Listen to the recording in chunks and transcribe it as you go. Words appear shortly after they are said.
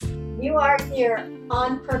You are here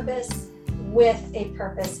on purpose, with a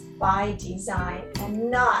purpose by design and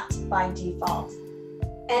not by default.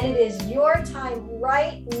 And it is your time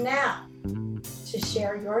right now to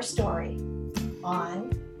share your story on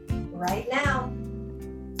Right Now.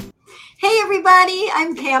 Hey everybody,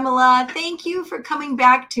 I'm Pamela. Thank you for coming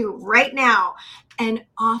back to Right Now, an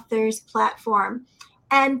author's platform.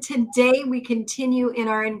 And today we continue in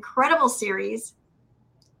our incredible series,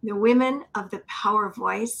 The Women of the Power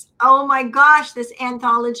Voice. Oh my gosh, this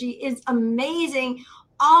anthology is amazing.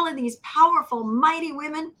 All of these powerful, mighty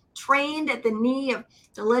women trained at the knee of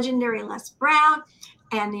the legendary Les Brown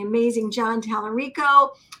and the amazing John Tallarico,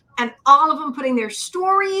 and all of them putting their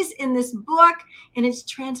stories in this book, and it's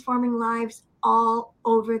transforming lives all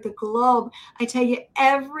over the globe. I tell you,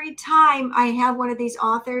 every time I have one of these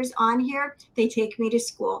authors on here, they take me to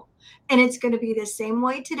school. And it's going to be the same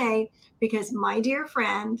way today, because my dear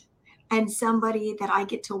friend and somebody that I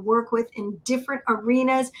get to work with in different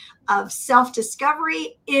arenas of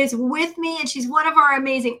self-discovery is with me, and she's one of our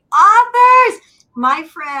amazing authors. My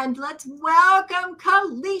friend, let's welcome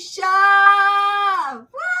Kelisha.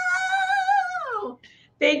 Woo!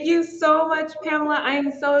 Thank you so much, Pamela. I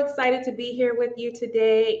am so excited to be here with you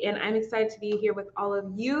today, and I'm excited to be here with all of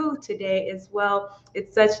you today as well.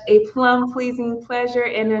 It's such a plum-pleasing pleasure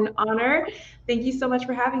and an honor. Thank you so much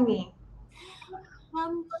for having me.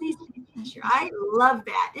 Pleasing pleasure. I love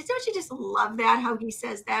that. Don't you just love that, how he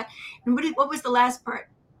says that? And what was the last part?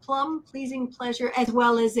 Plum pleasing pleasure as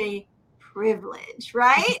well as a privilege,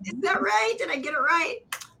 right? Is that right? Did I get it right?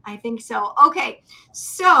 I think so. Okay.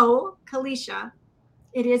 So, Kelisha,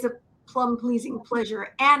 it is a plum pleasing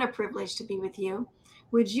pleasure and a privilege to be with you.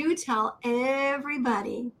 Would you tell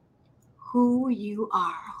everybody who you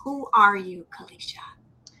are? Who are you, Kelisha?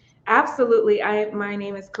 Absolutely. My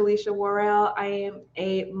name is Kelisha Worrell. I am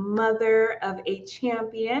a mother of a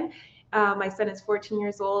champion. My son is 14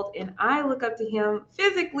 years old, and I look up to him,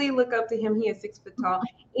 physically look up to him. He is 6 foot tall,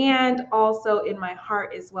 and also in my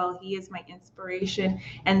heart as well. He is my inspiration,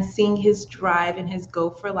 and seeing his drive and his go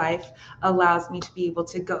for life allows me to be able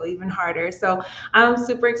to go even harder. So I'm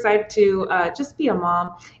super excited to just be a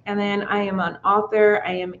mom. And then I am an author.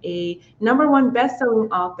 I am a #1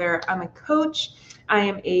 best-selling author. I'm a coach. I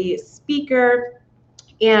am a speaker,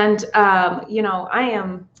 and I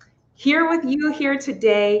am here with you here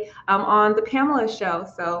today on the Pamela Show.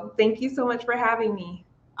 So thank you so much for having me.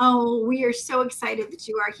 Oh, we are so excited that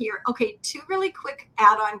you are here. Okay, two really quick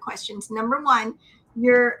add-on questions. Number one,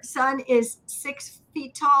 your son is 6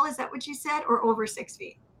 feet tall. Is that what you said, or over 6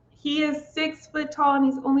 feet? He is 6 foot tall, and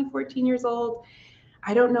he's only 14 years old.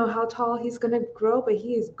 I don't know how tall he's going to grow, but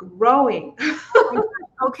he is growing.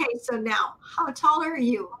 Okay, so now, how tall are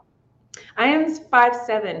you? I am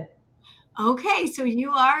 5'7". Okay, so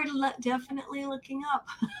you are definitely looking up.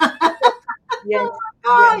 Yes. Oh my Yes.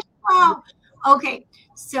 gosh! Wow. Okay,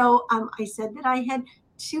 so I said that I had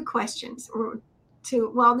two questions, or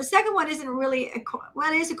two. Well, the second one isn't really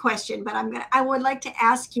well, it is a question, but I would like to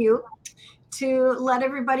ask you to let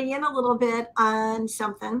everybody in a little bit on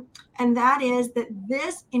something, and that is that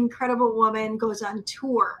this incredible woman goes on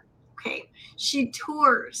tour. Okay, she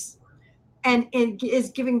tours and is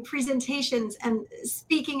giving presentations and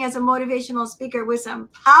speaking as a motivational speaker with some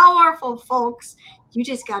powerful folks. You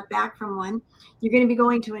just got back from one. You're going to be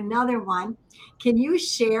going to another one. Can you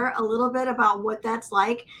share a little bit about what that's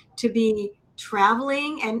like to be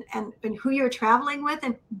traveling, and who you're traveling with,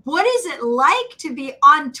 and what is it like to be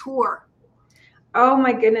on tour? Oh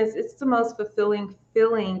my goodness, it's the most fulfilling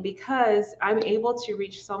feeling because I'm able to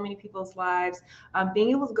reach so many people's lives, being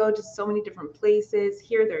able to go to so many different places,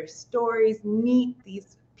 hear their stories, meet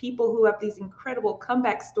these people who have these incredible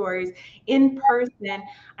comeback stories in person.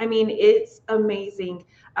 I mean, it's amazing.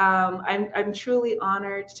 I'm truly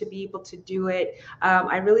honored to be able to do it.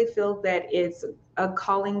 I really feel that it's a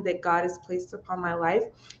calling that God has placed upon my life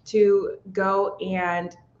to go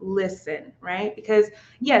and listen, right? Because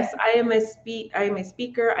yes, I am a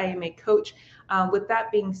speaker, I am a coach. With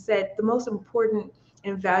that being said, the most important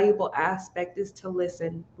and valuable aspect is to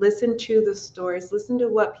listen to the stories, listen to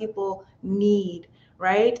what people need,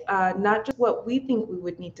 right? Not just what we think we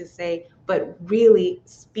would need to say, but really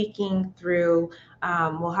speaking through,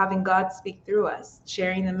 having God speak through us,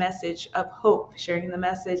 sharing the message of hope, sharing the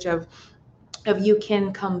message of you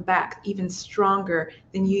can come back even stronger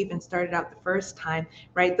than you even started out the first time,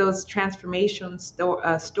 right? Those transformation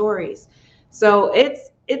stories. So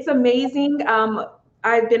it's amazing.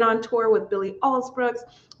 I've been on tour with Billy Alsbrooks,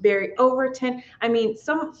 Barry Overton. I mean,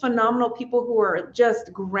 some phenomenal people who are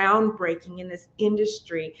just groundbreaking in this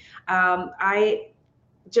industry. I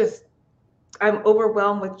just I'm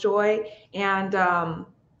overwhelmed with joy, and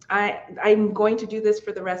I'm going to do this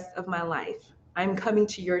for the rest of my life. I'm coming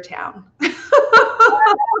to your town. Yeah,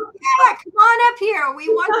 come on up here. We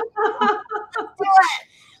want to do it.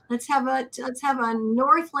 Let's have a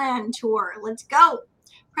Northland tour. Let's go.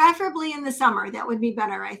 Preferably in the summer. That would be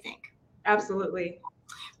better, I think. Absolutely.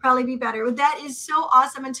 Probably be better. That is so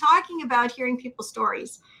awesome. And talking about hearing people's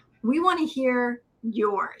stories, we want to hear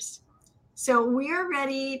yours. So we are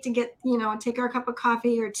ready to take our cup of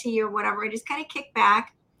coffee or tea or whatever, and just kind of kick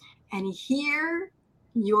back and hear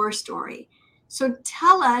your story. So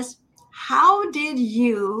tell us, how did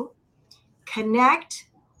you connect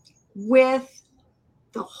with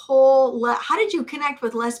how did you connect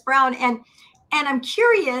with Les Brown? And I'm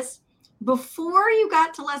curious, before you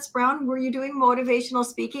got to Les Brown, were you doing motivational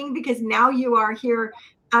speaking? Because now you are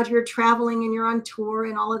out here traveling and you're on tour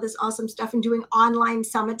and all of this awesome stuff and doing online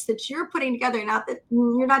summits that you're putting together. Not that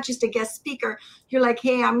you're not just a guest speaker. You're like,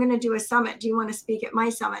 hey, I'm going to do a summit. Do you want to speak at my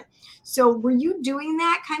summit? So were you doing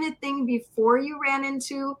that kind of thing before you ran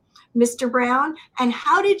into Mr. Brown? And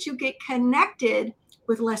how did you get connected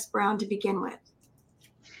with Les Brown to begin with?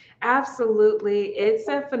 Absolutely. It's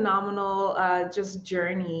a phenomenal just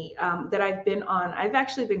journey that I've been on. I've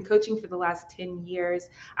actually been coaching for the last 10 years.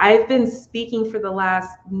 I've been speaking for the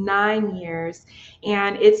last 9 years.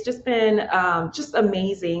 And it's just been just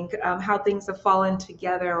amazing how things have fallen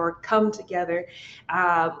together or come together.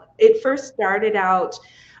 It first started out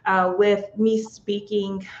with me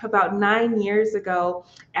speaking about 9 years ago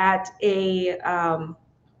at it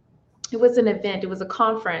was an event, it was a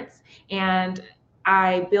conference, and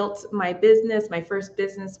I built my business. My first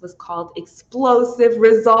business was called Explosive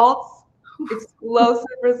Results. Explosive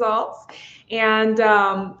Results. And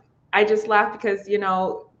I just laugh because,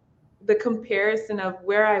 the comparison of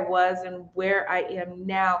where I was and where I am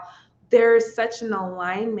now, there's such an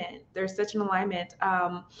alignment. There's such an alignment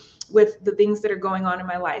with the things that are going on in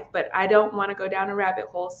my life, but I don't want to go down a rabbit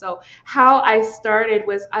hole. So how I started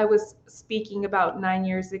was I was speaking about 9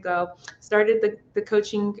 years ago, started the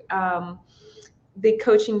coaching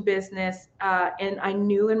business, and I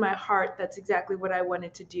knew in my heart that's exactly what I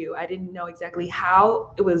wanted to do. I didn't know exactly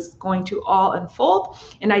how it was going to all unfold,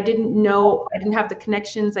 and I didn't have the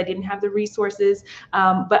connections, I didn't have the resources,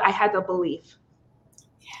 but I had the belief.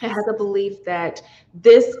 I had the belief that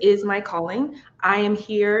this is my calling. I am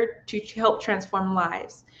here to help transform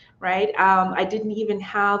lives, right? I didn't even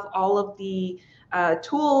have all of the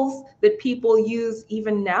tools that people use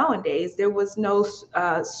even nowadays. There was no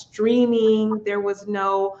streaming, there was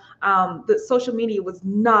no, the social media was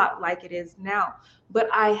not like it is now. But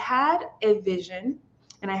I had a vision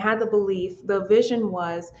and I had the belief. The vision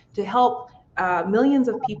was to help millions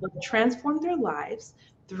of people transform their lives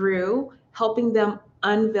through helping them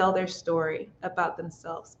unveil their story about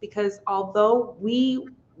themselves, because although we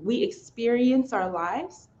experience our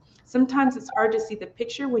lives, sometimes it's hard to see the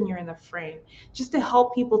picture when you're in the frame. Just to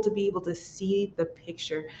help people to be able to see the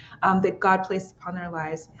picture that God placed upon their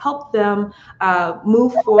lives, help them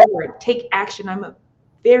move forward, take action. I'm a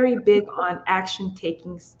very big on action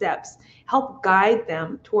taking steps, help guide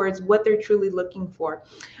them towards what they're truly looking for,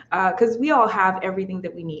 because we all have everything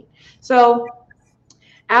that we need. So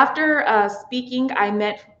after speaking, I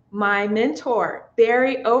met my mentor,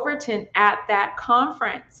 Barry Overton, at that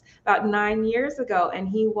conference about 9 years ago, and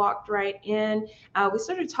he walked right in. We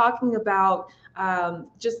started talking about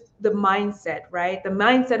just the mindset, right? The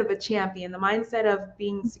mindset of a champion, the mindset of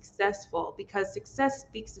being successful, because success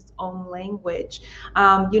speaks its own language.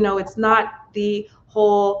 It's not the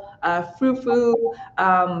whole frou-frou,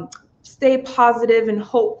 stay positive and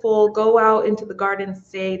hopeful, go out into the garden and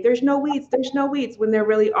say, there's no weeds, when there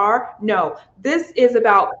really are. No, this is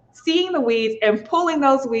about seeing the weeds and pulling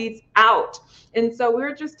those weeds out. And so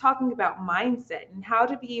we're just talking about mindset and how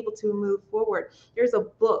to be able to move forward. There's a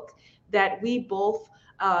book that we both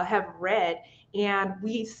have read, and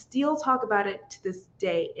we still talk about it to this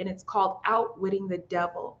day, and it's called Outwitting the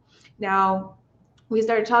Devil. Now, we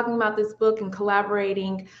started talking about this book and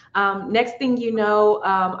collaborating. Next thing you know,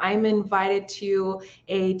 I'm invited to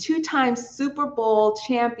a two-time Super Bowl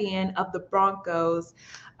champion of the Broncos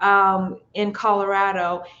in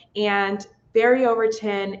Colorado. And Barry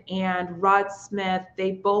Overton and Rod Smith,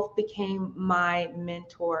 they both became my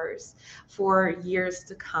mentors for years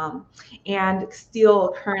to come, and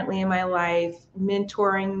still currently in my life,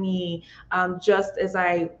 mentoring me just as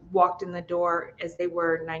I walked in the door as they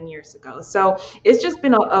were 9 years ago. So it's just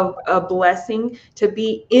been a blessing to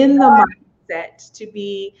be in the mindset, to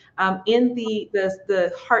be in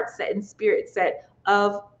the heart set and spirit set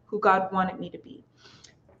of who God wanted me to be,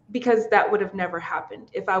 because that would have never happened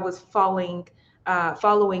if I was falling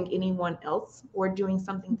following anyone else or doing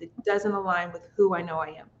something that doesn't align with who I know I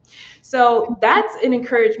am. So that's an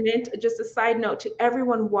encouragement, just a side note to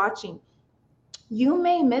everyone watching. You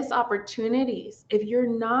may miss opportunities if you're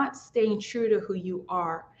not staying true to who you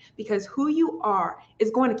are, because who you are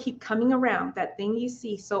is going to keep coming around. That thing you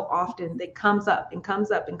see so often that comes up and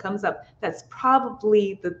comes up and comes up, that's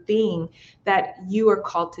probably the thing that you are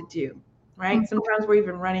called to do. Right? Sometimes we're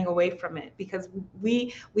even running away from it because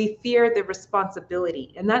we fear the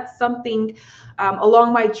responsibility, and that's something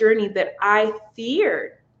along my journey that I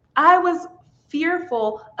feared. I was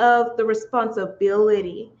fearful of the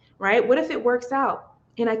responsibility, right? What if it works out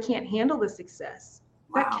and I can't handle the success?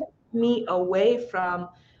 That kept me away from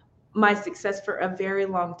my success for a very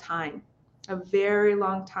long time. A very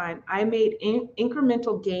long time. I made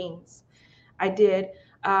incremental gains. I did.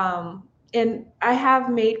 And I have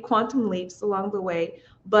made quantum leaps along the way.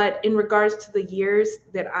 But in regards to the years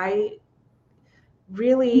that I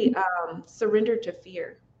really surrendered to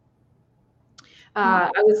fear,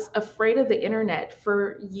 I was afraid of the internet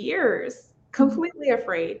for years, completely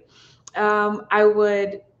afraid. Um, I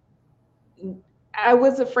would, I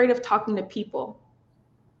was afraid of talking to people.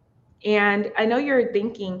 And I know you're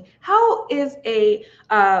thinking, how is a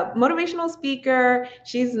motivational speaker,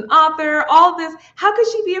 she's an author, all this, how could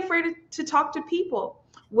she be afraid to talk to people?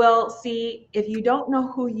 Well, see, if you don't know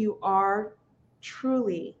who you are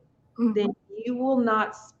truly, then you will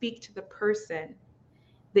not speak to the person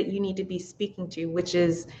that you need to be speaking to, which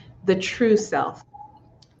is the true self.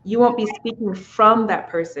 You won't be speaking from that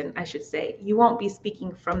person, I should say. You won't be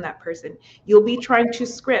speaking from that person. You'll be trying to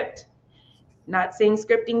script. Not saying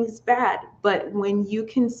scripting is bad, but when you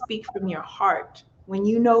can speak from your heart, when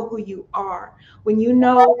you know who you are, when you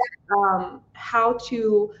know how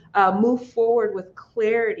to move forward with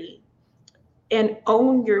clarity and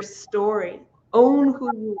own your story, own who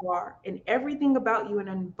you are and everything about you and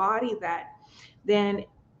embody that, then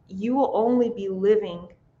you will only be living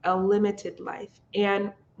a limited life.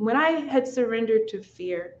 And when I had surrendered to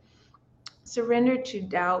fear, surrendered to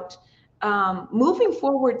doubt, moving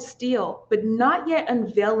forward still, but not yet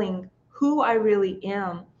unveiling who I really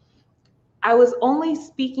am, I was only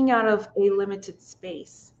speaking out of a limited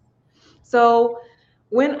space. So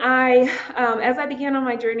as I began on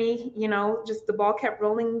my journey, just the ball kept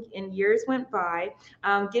rolling and years went by,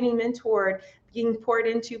 getting mentored, being poured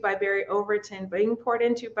into by Barry Overton, being poured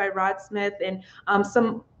into by Rod Smith and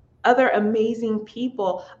some other amazing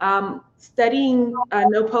people, studying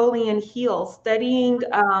Napoleon Hill, studying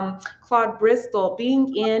Claude Bristol,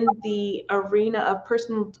 being in the arena of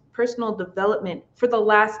personal development for the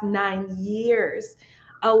last 9 years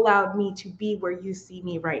allowed me to be where you see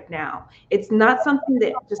me right now. It's not something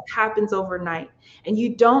that just happens overnight, and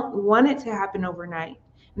you don't want it to happen overnight.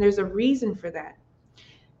 And there's a reason for that.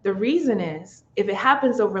 The reason is if it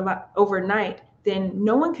happens overnight, then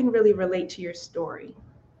no one can really relate to your story.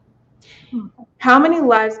 How many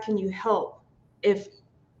lives can you help if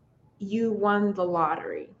you won the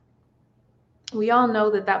lottery? We all know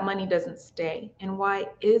that money doesn't stay. And why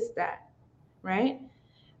is that? Right?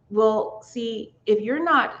 Well, see, if you're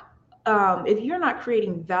not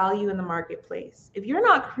creating value in the marketplace, if you're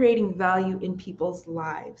not creating value in people's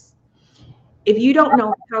lives, if you don't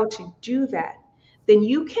know how to do that, then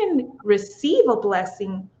you can receive a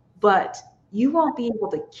blessing, but you won't be able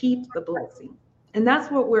to keep the blessing. And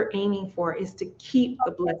that's what we're aiming for, is to keep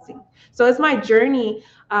the blessing. So as my journey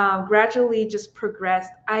gradually just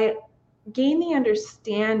progressed, I gained the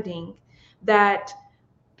understanding that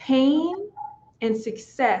pain and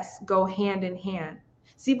success go hand in hand.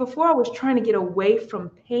 See, before I was trying to get away from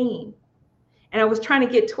pain and I was trying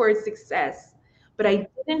to get towards success, but I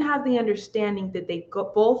didn't have the understanding that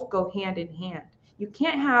both go hand in hand. You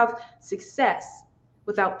can't have success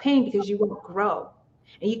without pain because you won't grow.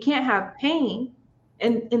 And you can't have pain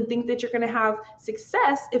and think that you're going to have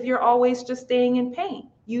success if you're always just staying in pain.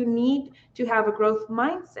 You need to have a growth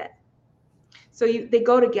mindset. So they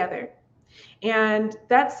go together. And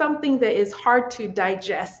that's something that is hard to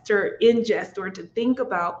digest or ingest or to think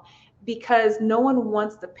about, because no one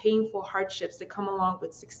wants the painful hardships that come along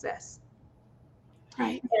with success.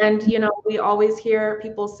 Right. And, we always hear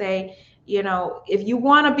people say, if you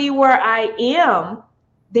want to be where I am,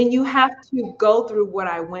 then you have to go through what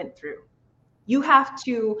I went through. You have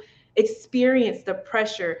to experience the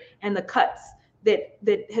pressure and the cuts that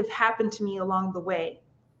have happened to me along the way.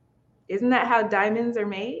 Isn't that how diamonds are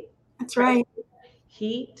made? That's right.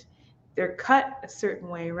 Heat, they're cut a certain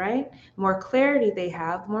way, right? The more clarity they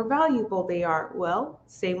have, the more valuable they are. Well,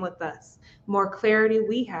 same with us. The more clarity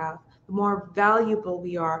we have, the more valuable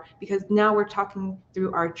we are, because now we're talking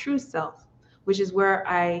through our true self, which is where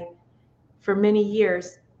I for many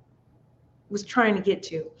years was trying to get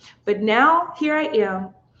to. But now here I am,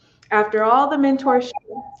 after all the mentorship,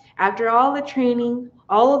 after all the training,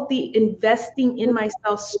 all of the investing in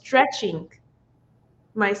myself, stretching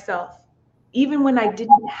myself. Even when I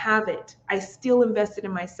didn't have it, I still invested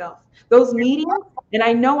in myself. Those meetings, and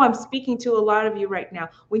I know I'm speaking to a lot of you right now.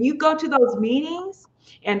 When you go to those meetings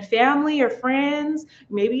and family or friends,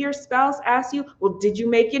 maybe your spouse asks you, well, did you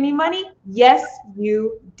make any money? Yes,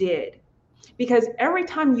 you did. Because every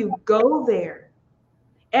time you go there,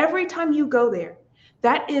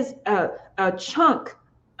 that is a chunk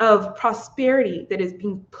of prosperity that is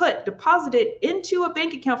being deposited into a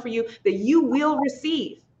bank account for you that you will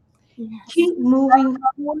receive. Yes. Keep moving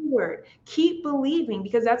forward. Keep believing,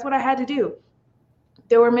 because that's what I had to do.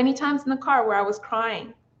 There were many times in the car where I was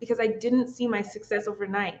crying because I didn't see my success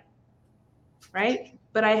overnight, right?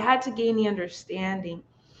 But I had to gain the understanding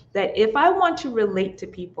that if I want to relate to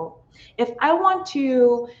people, if I want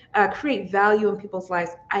to create value in people's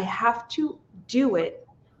lives, I have to do it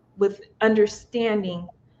with understanding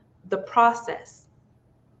the process,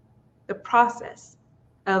 the process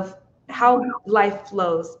of how life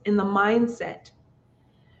flows in the mindset.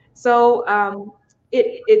 So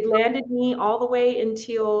it landed me all the way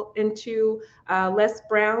into Les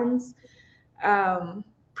Brown's um,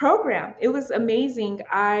 program. It was amazing.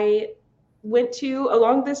 I went to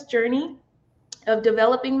along this journey of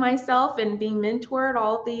developing myself and being mentored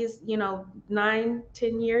all these, 9,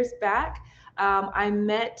 10 years back. I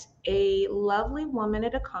met a lovely woman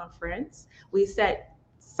at a conference. We sat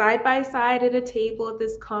side by side at a table at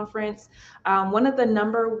this conference. One of the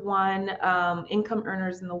number one income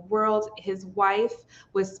earners in the world, his wife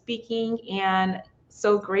was speaking and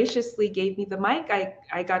so graciously gave me the mic.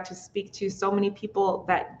 I got to speak to so many people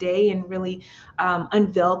that day and really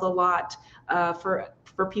unveiled a lot for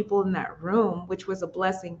people in that room, which was a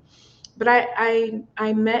blessing. But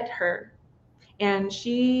I met her, and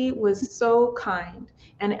she was so kind.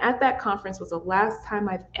 And at that conference was the last time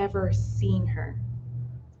I've ever seen her.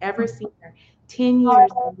 10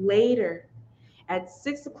 years later, at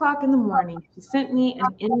 6 o'clock in the morning, she sent me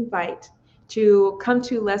an invite to come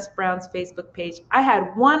to Les Brown's Facebook page. I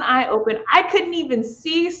had one eye open. I couldn't even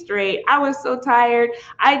see straight. I was so tired.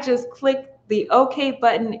 I just clicked the OK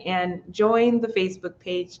button and joined the Facebook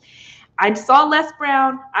page. I saw Les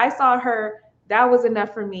Brown. I saw her. That was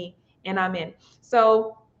enough for me, and I'm in.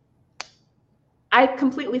 So I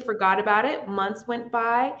completely forgot about it. Months went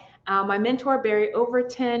by. My mentor, Barry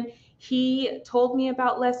Overton, he told me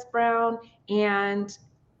about Les Brown, and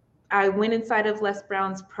I went inside of Les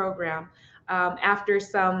Brown's program after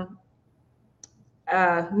some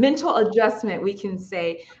mental adjustment, we can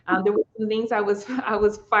say. There were some things I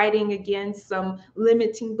was fighting against, some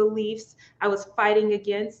limiting beliefs I was fighting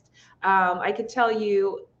against. I could tell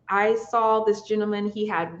you, I saw this gentleman. He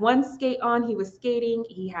had one skate on. He was skating.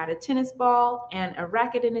 He had a tennis ball and a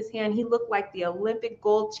racket in his hand. He looked like the Olympic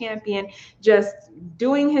gold champion, just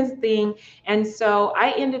doing his thing. And so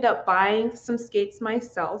I ended up buying some skates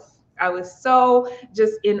myself. I was so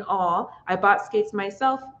just in awe. I bought skates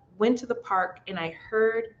myself, went to the park, and I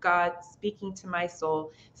heard God speaking to my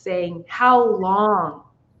soul saying, how long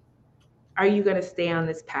are you going to stay on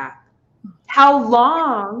this path? How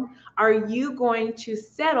long are you going to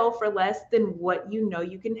settle for less than what you know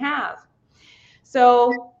you can have?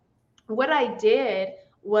 So what I did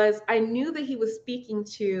was, I knew that he was speaking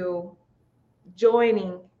to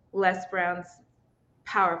joining Les Brown's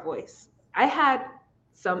Power Voice. I had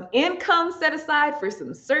some income set aside for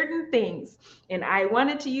some certain things, and I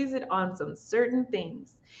wanted to use it on some certain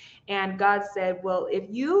things. And God said, well, if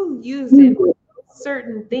you use it on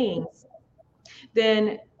certain things,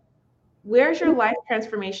 then where's your life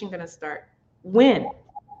transformation going to start? When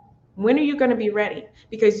are you going to be ready?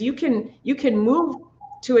 Because you can move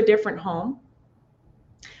to a different home,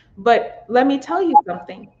 but let me tell you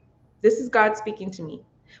something. This is God speaking to me.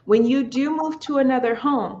 When you do move to another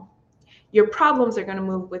home, your problems are going to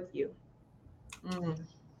move with you.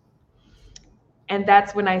 And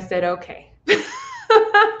that's when I said, okay,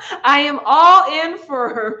 I am all in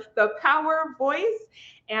for the Power Voice.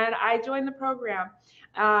 And I joined the program.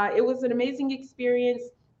 It was an amazing experience.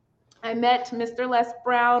 I met Mr. Les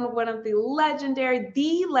Brown, one of the legendary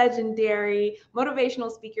motivational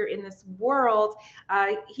speaker in this world.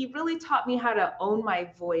 He really taught me how to own my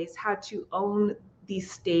voice, how to own the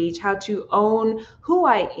stage, how to own who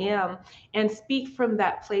I am and speak from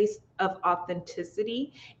that place of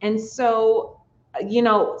authenticity. And so,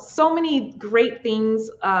 so many great things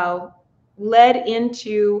led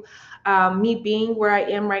into me being where I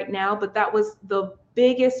am right now, but that was the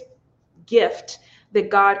biggest gift that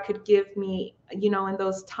God could give me, in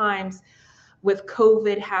those times. with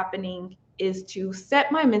COVID happening is to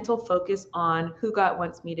set my mental focus on who God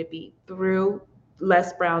wants me to be through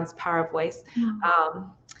Les Brown's Power of Voice.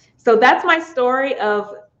 Um, so that's my story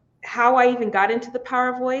of how I even got into the Power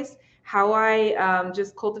of Voice, how I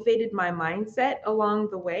just cultivated my mindset along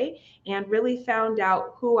the way and really found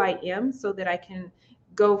out who I am so that I can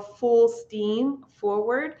go full steam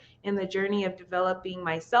forward in the journey of developing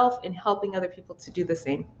myself and helping other people to do the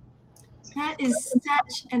same. That is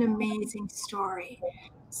such an amazing story.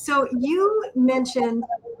 So you mentioned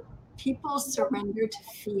people surrender to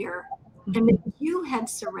fear, and that you had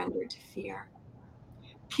surrendered to fear.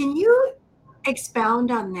 Can you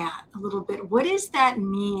expound on that a little bit? What does that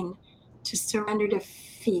mean to surrender to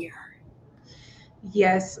fear?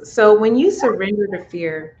 Yes. So when you surrender to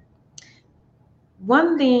fear,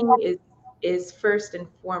 one thing is first and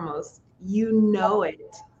foremost, you know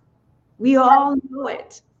it. We all know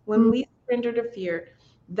it. When we surrender to fear,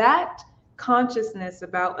 that consciousness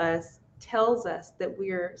about us tells us that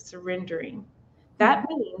we're surrendering. That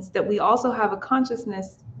means that we also have a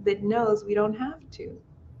consciousness that knows we don't have to.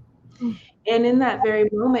 And in that very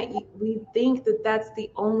moment, we think that that's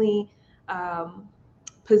the only um,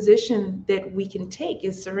 position that we can take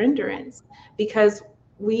is surrenderance because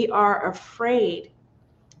we are afraid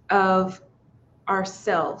of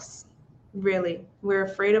ourselves. Really, we're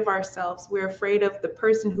afraid of ourselves. We're afraid of the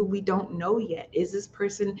person who we don't know yet. Is this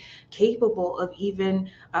person capable of even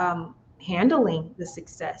handling the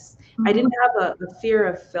success? I didn't have a fear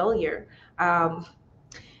of failure. Um,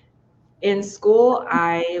 in school,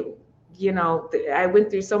 I went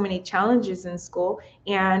through so many challenges in school,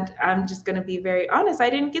 and I'm just going to be very honest. I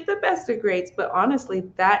didn't get the best of grades, but honestly,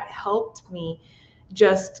 that helped me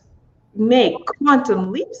just make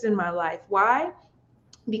quantum leaps in my life. Why?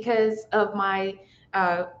 Because of my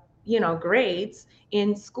grades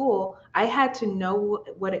in school. I had to know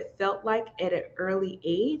what it felt like at an early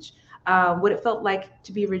age, what it felt like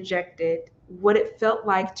to be rejected, what it felt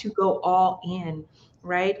like to go all in,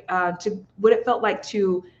 right? To what it felt like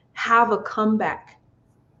to have a comeback.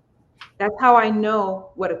 That's how I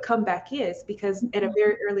know what a comeback is, because at a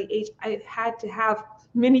very early age I had to have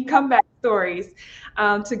many comeback stories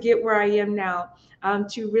to get where I am now,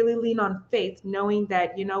 to really lean on faith, knowing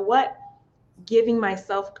that, you know what, giving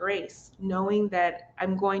myself grace, knowing that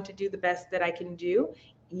I'm going to do the best that I can do.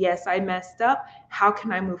 Yes, I messed up. How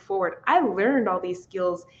can I move forward? I learned all these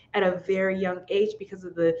skills at a very young age because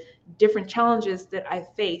of the different challenges that I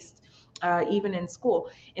faced, even in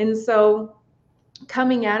school. And so,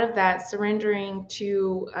 coming out of that, surrendering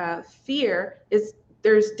to fear, is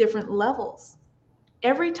there's different levels.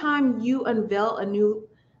 Every time you unveil a new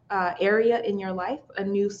area in your life, a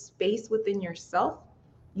new space within yourself,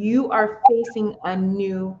 you are facing a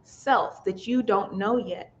new self that you don't know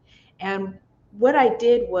yet. And what I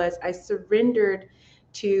did was I surrendered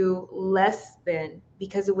to less than,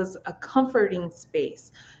 because it was a comforting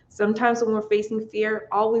space. Sometimes when we're facing fear,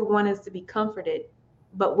 all we want is to be comforted.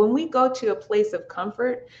 But when we go to a place of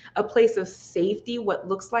comfort, a place of safety, what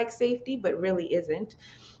looks like safety, but really isn't,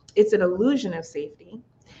 it's an illusion of safety.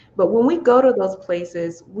 But when we go to those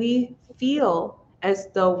places, we feel as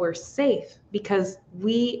though we're safe because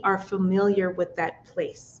we are familiar with that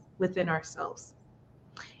place within ourselves.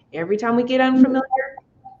 Every time we get unfamiliar,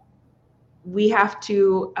 we have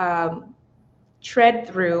to tread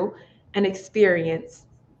through an experience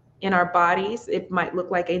in our bodies. It might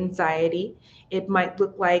look like anxiety, it might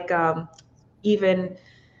look like even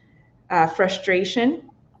frustration,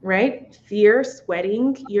 right? Fear,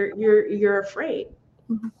 sweating. You're afraid.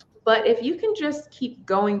 But if you can just keep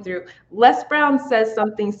going through, Les Brown says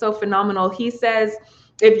something so phenomenal. He says,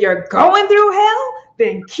 if you're going through hell,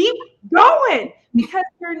 then keep going, because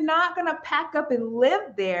you're not going to pack up and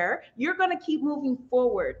live there. You're going to keep moving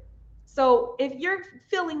forward. So if you're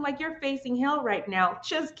feeling like you're facing hell right now,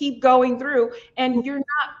 just keep going through, and you're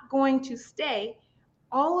not going to stay.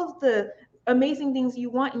 All of the amazing things you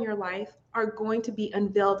want in your life are going to be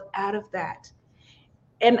unveiled out of that.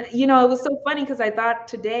 And it was so funny because I thought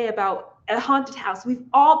today about a haunted house. We've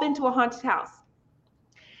all been to a haunted house.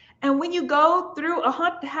 And when you go through a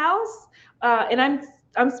haunted house, and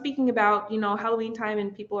I'm speaking about Halloween time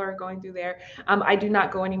and people are going through there. I do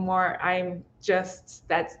not go anymore.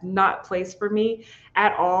 That's not place for me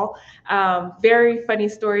at all. Very funny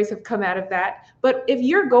stories have come out of that. But if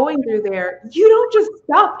you're going through there, you don't just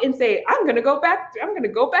stop and say, I'm gonna go back. I'm gonna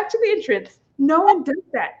go back to the entrance. No one does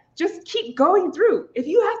that. Just keep going through. If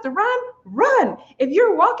you have to run, run. If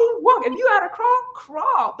you're walking, walk. If you got to crawl,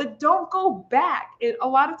 crawl. But don't go back. A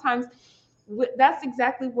lot of times, that's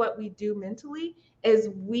exactly what we do mentally. is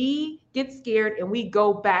we get scared and we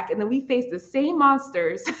go back and then we face the same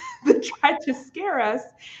monsters that try to scare us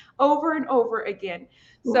over and over again.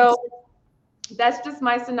 So that's just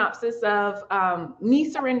my synopsis of me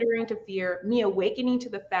surrendering to fear, me awakening to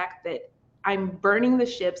the fact that I'm burning the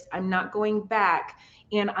ships, I'm not going back,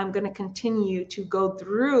 and I'm going to continue to go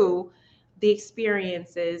through the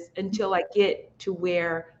experiences until I get to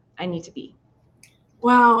where I need to be.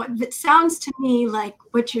 Wow, it sounds to me like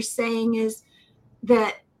what you're saying is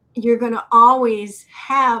that you're going to always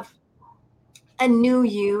have a new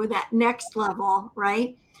you, that next level,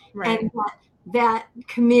 right? And Right. that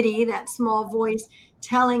committee, that small voice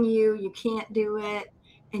telling you you can't do it,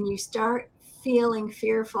 and you start feeling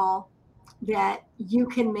fearful that you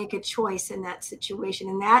can make a choice in that situation,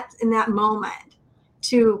 in that moment,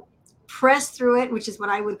 to press through it, which is what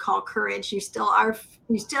I would call courage. You still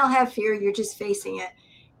have fear, you're just facing it.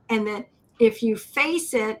 And that if you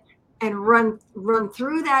face it and run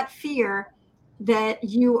through that fear, that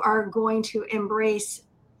you are going to embrace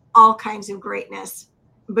all kinds of greatness.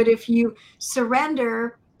 But if you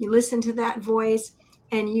surrender, you listen to that voice,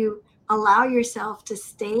 and you allow yourself to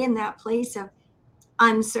stay in that place of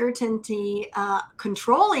uncertainty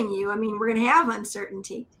controlling you. I mean, we're going to have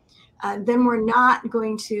uncertainty. Then we're not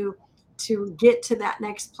going to get to that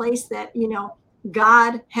next place that,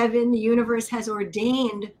 God, heaven, the universe has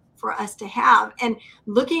ordained for us to have. And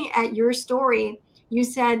looking at your story, you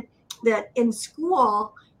said that in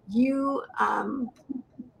school you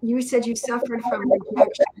said you suffered from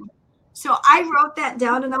rejection. So I wrote that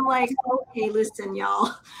down, and I'm like, okay, listen,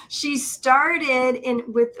 y'all. She started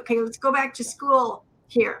okay, let's go back to school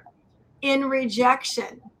here, in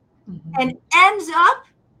rejection, and ends up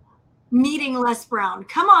meeting Les Brown.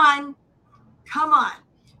 Come on, come on.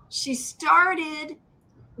 She started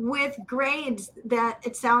with grades that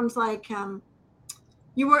it sounds like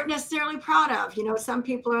you weren't necessarily proud of. Some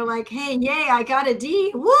people are like, hey, yay, I got a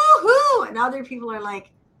D, woohoo. And other people are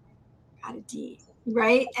like, got a D,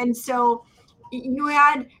 right? And so you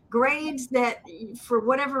had grades that for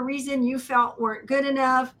whatever reason you felt weren't good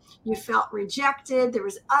enough. You felt rejected. There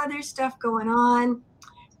was other stuff going on.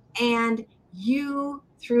 And you,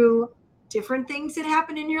 through different things that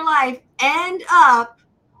happen in your life, end up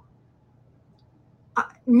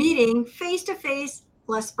meeting face to face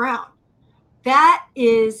Les Brown. That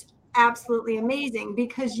is absolutely amazing,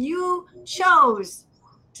 because you chose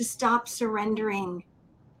to stop surrendering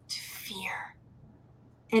to fear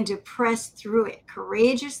and to press through it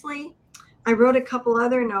courageously. I wrote a couple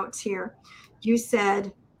other notes here. You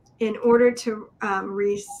said, in order to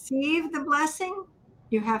receive the blessing,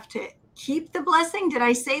 you have to keep the blessing. Did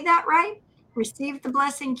I say that right? Receive the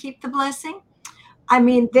blessing, keep the blessing. I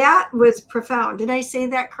mean, that was profound. Did I say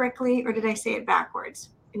that correctly, or did I say it backwards?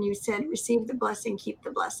 And you said, receive the blessing, keep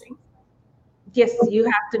the blessing. Yes, you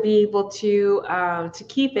have to be able to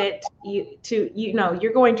keep it.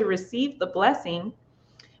 You're going to receive the blessing,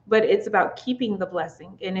 but it's about keeping the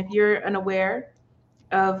blessing. And if you're unaware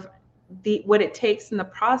of what it takes in the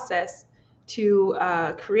process to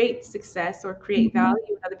create success or create Mhm.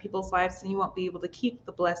 value in other people's lives, then you won't be able to keep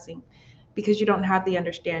the blessing because you don't have the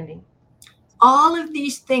understanding. All of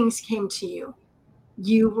these things came to you.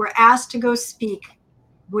 You were asked to go speak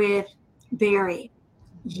with Barry.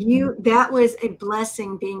 That was a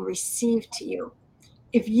blessing being received to you.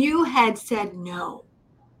 If you had said no,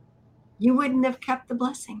 you wouldn't have kept the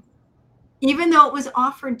blessing, even though it was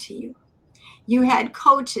offered to you. You had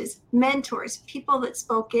coaches, mentors, people that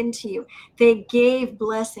spoke into you. They gave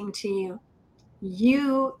blessing to you.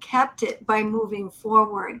 You kept it by moving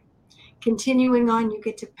forward. Continuing on, you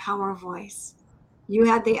get to power voice. You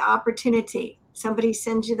had the opportunity. Somebody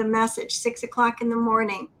sends you the message, 6 o'clock in the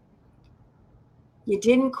morning. You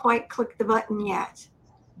didn't quite click the button yet.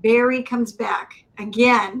 Barry comes back.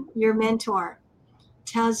 Again, your mentor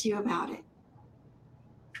tells you about it.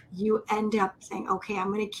 You end up saying, okay,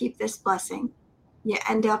 I'm going to keep this blessing. You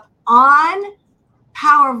end up on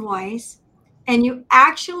Power Voice, and you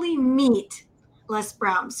actually meet Les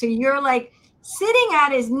Brown. So you're like sitting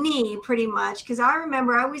at his knee pretty much, because I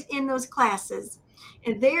remember I was in those classes,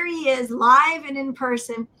 and there he is live and in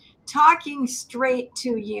person, talking straight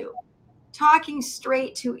to you, talking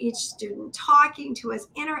straight to each student, talking to us,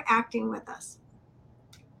 interacting with us.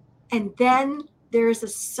 And then there's a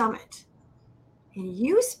summit, and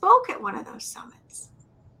you spoke at one of those summits.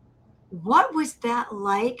 What was that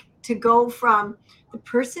like, to go from the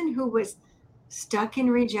person who was stuck in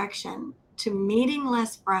rejection to meeting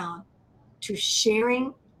Les Brown to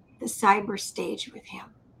sharing the cyber stage with him?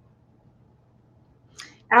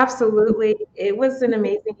 Absolutely. It was an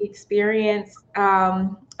amazing experience,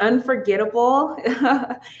 unforgettable,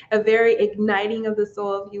 a very igniting of the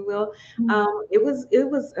soul, if you will. It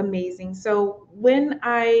was amazing. So when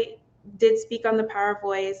I did speak on the Power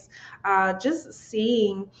Voice, just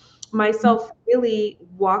seeing myself really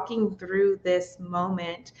walking through this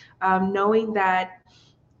moment, knowing that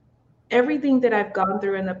everything that I've gone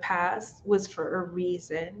through in the past was for a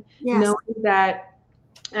reason, Yes. knowing that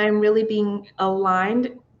I'm really being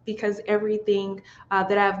aligned because everything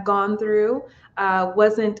that I've gone through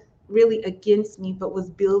wasn't really against me, but was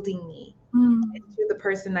building me Mm. into the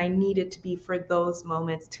person I needed to be for those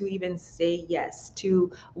moments, to even say yes, to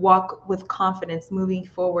walk with confidence moving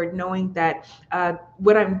forward, knowing that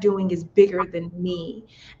what I'm doing is bigger than me,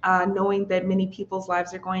 knowing that many people's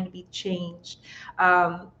lives are going to be changed.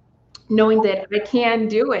 Knowing that I can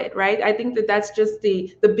do it, right? I think that that's just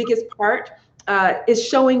the biggest part, is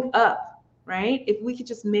showing up, right? If we could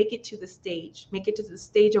just make it to the stage, make it to the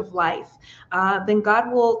stage of life, then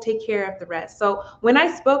God will take care of the rest. So when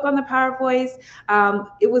I spoke on the Power Voice,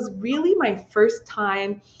 it was really my first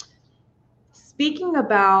time speaking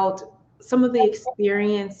about some of the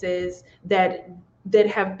experiences that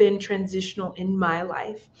have been transitional in my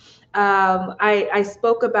life. I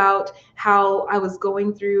spoke about how I was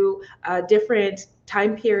going through different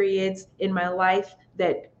time periods in my life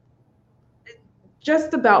that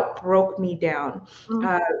just about broke me down. Mm.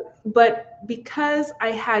 Uh, but because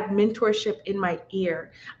I had mentorship in my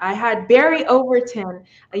ear, I had Barry Overton,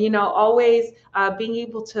 always being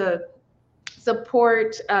able to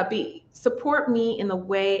support me in the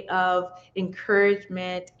way of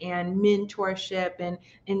encouragement and mentorship, and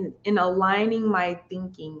in aligning my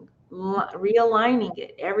thinking, realigning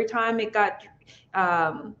it every time it got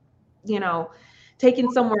um, you know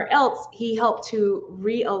taken somewhere else. He helped to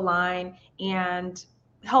realign and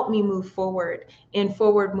help me move forward in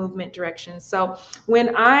forward movement direction. So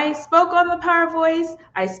when I spoke on the Power Voice,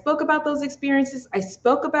 I spoke about those experiences. I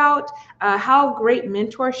spoke about how great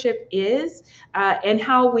mentorship is, and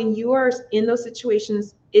how when you are in those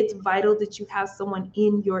situations, it's vital that you have someone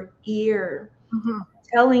in your ear Mhm.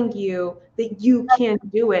 telling you that you can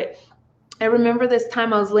do it. I remember this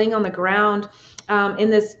time I was laying on the ground, in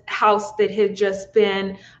this house that had just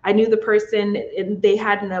been, I knew the person, and they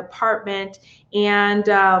had an apartment, and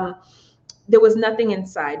there was nothing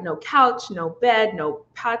inside, no couch, no bed, no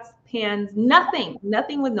pots, pans, nothing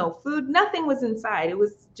with no food, nothing was inside. It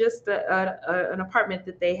was just an apartment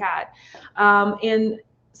that they had. And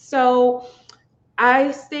so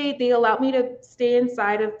they allowed me to stay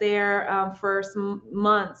inside of there for some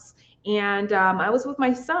months. And I was with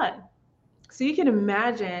my son. So you can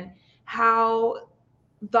imagine how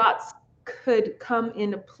thoughts could come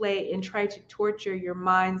into play and try to torture your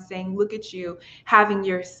mind, saying, look at you having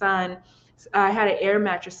your son. I had an air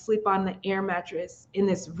mattress, sleep on the air mattress in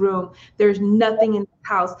this room. There's nothing in the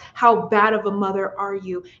house. How bad of a mother are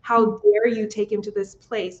you? How dare you take him to this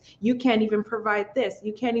place? You can't even provide this.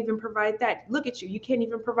 You can't even provide that. Look at you. You can't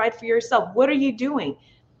even provide for yourself. What are you doing?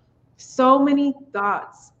 So many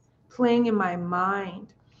thoughts playing in my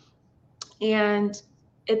mind. And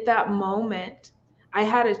at that moment, I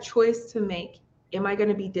had a choice to make. Am I going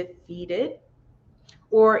to be defeated,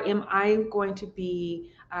 or am I going to be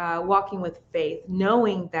walking with faith,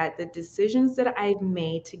 knowing that the decisions that I've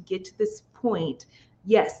made to get to this point,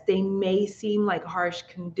 yes, they may seem like harsh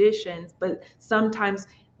conditions, but sometimes,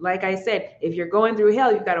 like I said, if you're going through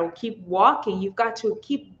hell, you've got to keep walking. You've got to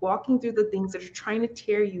keep walking through the things that are trying to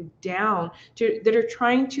tear you down, that are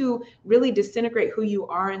trying to really disintegrate who you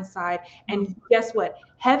are inside. And guess what?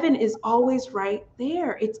 Heaven is always right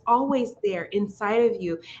there. It's always there inside of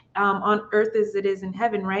you, on earth as it is in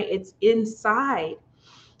heaven, right? It's inside.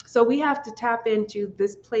 So we have to tap into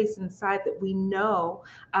this place inside that we know,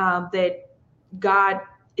 that God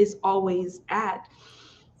is always at.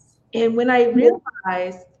 And when I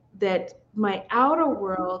realized that my outer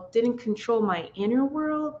world didn't control my inner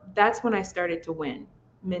world, that's when I started to win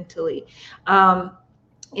mentally.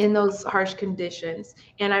 In those harsh conditions.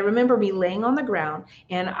 And I remember me laying on the ground,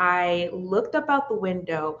 and I looked up out the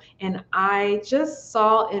window, and I just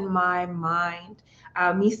saw in my mind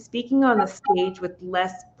me speaking on the stage with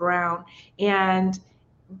Les Brown. And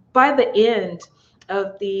by the end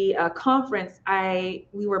of the conference,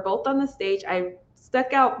 we were both on the stage. I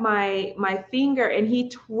stuck out my finger, and he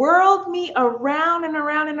twirled me around and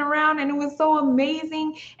around and around, and it was so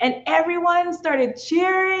amazing. And everyone started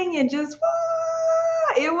cheering and just, "Wah!"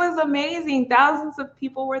 It was amazing. Thousands of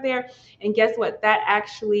people were there. And guess what? That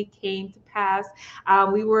actually came to pass.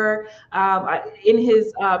 We were in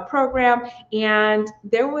his program, and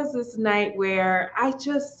there was this night where I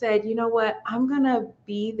just said, you know what? I'm going to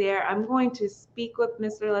be there. I'm going to speak with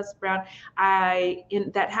Mr. Les Brown.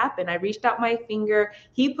 That happened. I reached out my finger.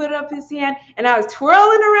 He put up his hand, and I was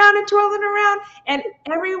twirling around, and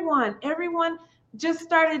everyone just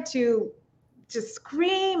started to just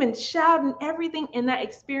scream and shout and everything. And that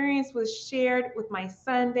experience was shared with my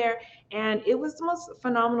son there. And it was the most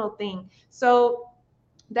phenomenal thing. So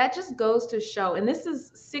that just goes to show, and this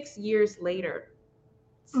is 6 years later,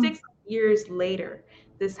 Mm. 6 years later,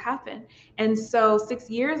 this happened. And so 6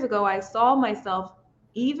 years ago, I saw myself,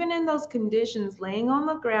 even in those conditions, laying on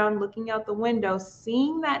the ground, looking out the window,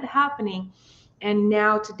 seeing that happening. And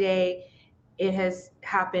now today, it has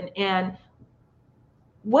happened. And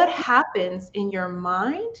what happens in your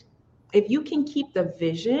mind, if you can keep the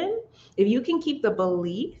vision, if you can keep the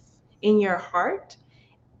belief in your heart,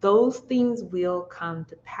 those things will come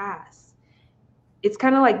to pass. It's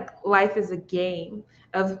kind of like life is a game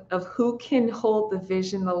of who can hold the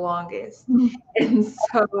vision the longest. Mm. And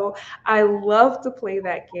so I love to play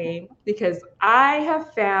that game because I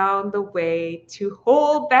have found the way to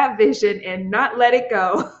hold that vision and not let it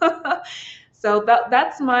go. So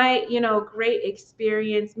that's my, great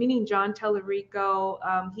experience meeting John Tellerico.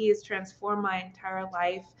 He has transformed my entire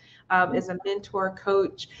life as a mentor,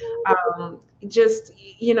 coach. Just,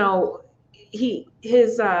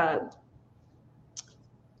 his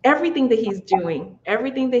everything that he's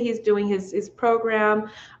doing, his program,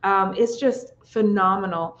 is just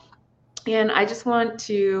phenomenal. And I just want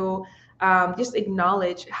to just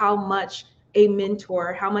acknowledge how much a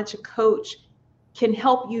mentor, how much a coach can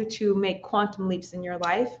help you to make quantum leaps in your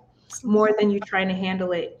life more than you trying to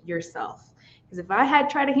handle it yourself. Because if I had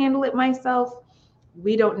tried to handle it myself,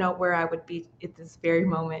 we don't know where I would be at this very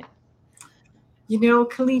moment. You know,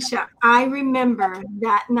 Kelisha, I remember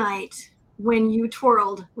that night when you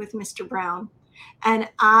twirled with Mr. Brown. And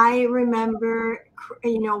I remember,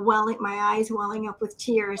 my eyes welling up with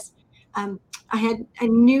tears. I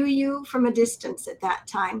knew you from a distance at that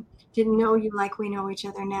time. Didn't know you like we know each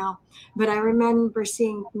other now. But I remember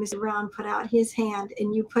seeing Mr. Brown put out his hand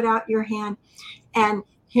and you put out your hand and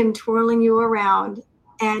him twirling you around.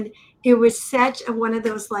 And it was such one of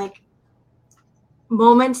those like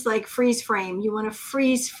moments, like freeze frame. You want to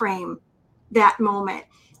freeze frame that moment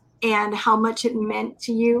and how much it meant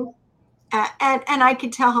to you. And I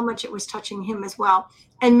could tell how much it was touching him as well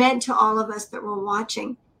and meant to all of us that were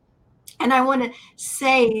watching. And I want to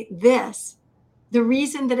say this. The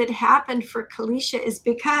reason that it happened for Kelisha is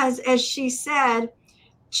because, as she said,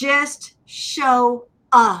 just show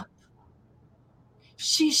up.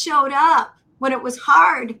 She showed up when it was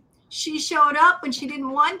hard. She showed up when she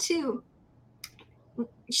didn't want to.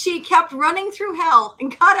 She kept running through hell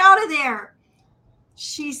and got out of there.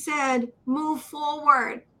 She said, move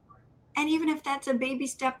forward. And even if that's a baby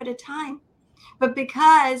step at a time, but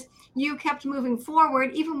because you kept moving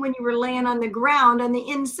forward, even when you were laying on the ground, on the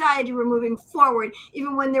inside, you were moving forward.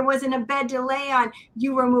 Even when there wasn't a bed to lay on,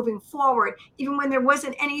 you were moving forward. Even when there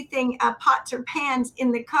wasn't anything, pots or pans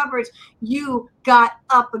in the cupboards, you got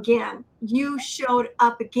up again. You showed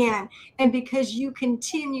up again. And because you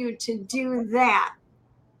continued to do that,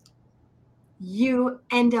 you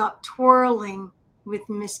end up twirling with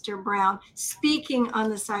Mr. Brown, speaking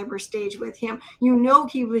on the cyber stage with him. You know,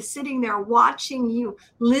 he was sitting there watching you,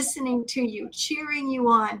 listening to you, cheering you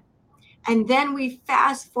on. And then we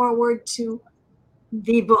fast forward to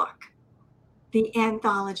the book, the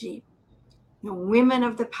anthology, The Women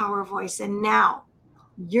of the Power Voice. And now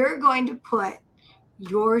you're going to put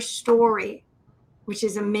your story, which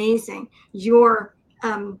is amazing,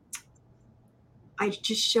 I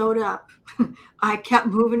just showed up. I kept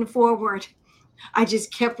moving forward. I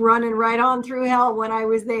just kept running right on through hell when I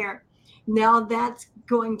was there. Now that's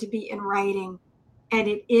going to be in writing, and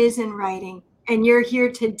it is in writing. And you're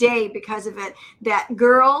here today because of it. That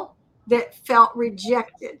girl that felt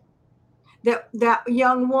rejected, that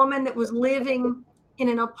young woman that was living in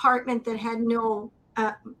an apartment that had no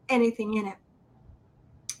anything in it,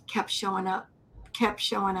 kept showing up, kept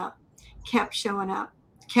showing up, kept showing up,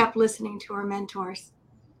 kept listening to her mentors.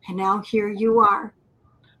 And now here you are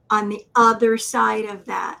on the other side of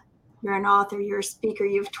that. You're an author, you're a speaker,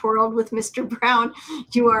 you've twirled with Mr. Brown.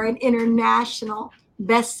 You are an international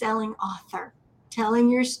best-selling author telling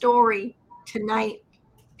your story tonight.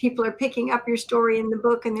 People are picking up your story in the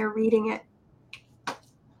book and they're reading it.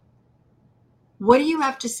 What do you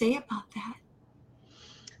have to say about that?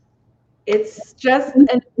 It's just an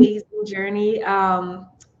amazing journey.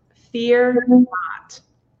 Fear not.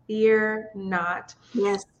 Fear not.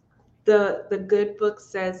 Yes. The good book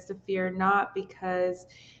says to fear not, because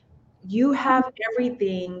you have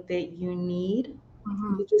everything that you need.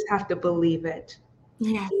 Mhm. You just have to believe it.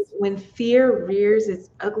 Yes. When fear rears its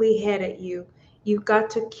ugly head at you, you've got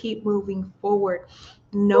to keep moving forward,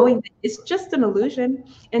 knowing that it's just an illusion.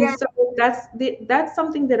 And Yes. so that's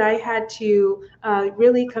something that I had to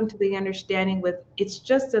really come to the understanding with. It's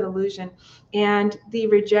just an illusion, and the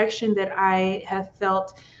rejection that I have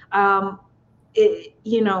felt, um,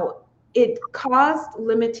 it caused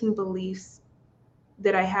limiting beliefs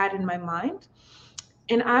that I had in my mind.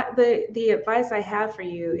 And the advice I have for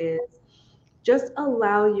you is just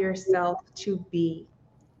allow yourself to be.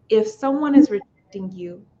 If someone is rejecting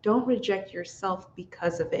you, don't reject yourself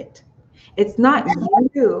because of it. It's not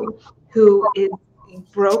you who is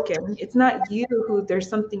broken. It's not you who there's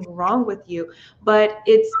something wrong with you, but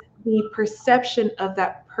it's the perception of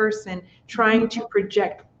that person trying to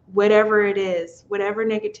project whatever it is, whatever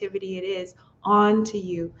negativity it is, onto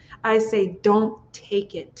you. I say, don't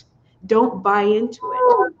take it. Don't buy into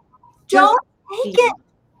it. Just Don't take be. it.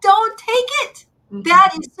 Don't take it. Mhm.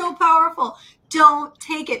 That is so powerful. Don't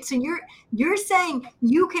take it. So you're saying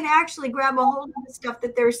you can actually grab a hold of the stuff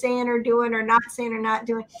that they're saying or doing or not saying or not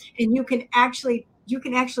doing, and you can actually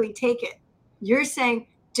take it. You're saying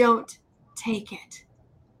don't take it.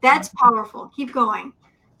 That's powerful. Keep going.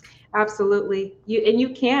 Absolutely. You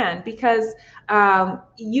can, because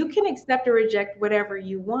you can accept or reject whatever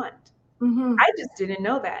you want. Mm-hmm. I just didn't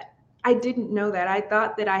know that. I didn't know that. I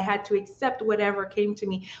thought that I had to accept whatever came to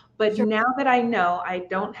me. But Sure. now that I know I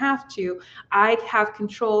don't have to, I have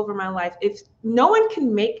control over my life. If no one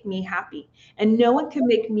can make me happy and no one can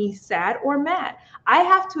make me sad or mad, I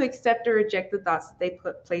have to accept or reject the thoughts that they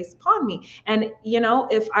put place upon me. And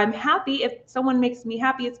if I'm happy, if someone makes me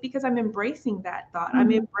happy, it's because I'm embracing that thought. I'm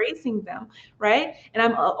Mhm. embracing them, right? And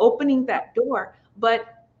I'm opening that door.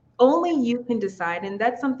 But only you can decide, and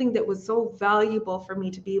that's something that was so valuable for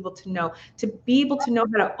me to be able to know how to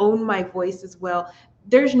own my voice as well.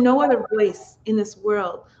 There's no other voice in this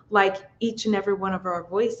world like each and every one of our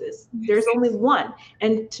voices. There's Yes. only one,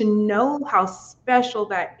 and to know how special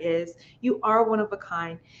that is, you are one of a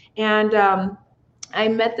kind. And I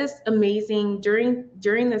met this amazing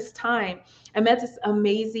during this time. I met this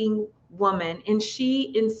amazing woman, and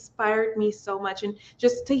she inspired me so much. And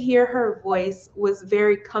just to hear her voice was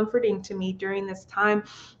very comforting to me during this time.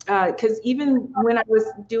 Because even when I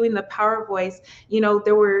was doing the power voice,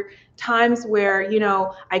 there were times where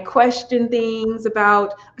I questioned things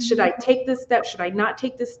about, should I take this step? Should I not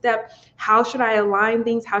take this step? How should I align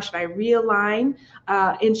things? How should I realign?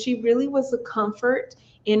 And she really was a comfort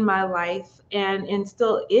in my life, and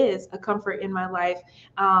still is a comfort in my life,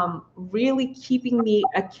 really keeping me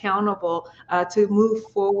accountable to move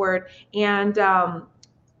forward. And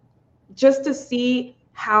just to see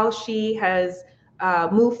how she has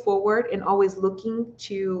moved forward and always looking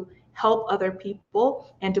to help other people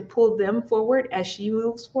and to pull them forward as she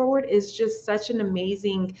moves forward is just such an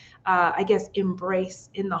amazing, I guess, embrace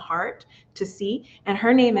in the heart to see. And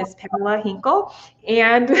her name is Pamela Hinkle.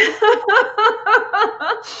 And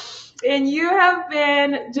and you have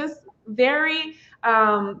been just very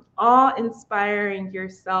awe-inspiring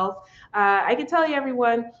yourself. I can tell you,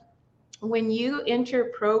 everyone, when you enter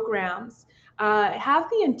programs, have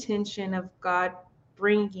the intention of God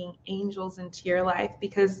bringing angels into your life,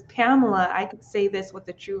 because Pamela, I could say this with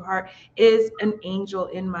a true heart, is an angel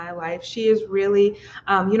in my life. She is really,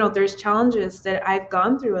 there's challenges that I've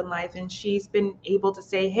gone through in life, and she's been able to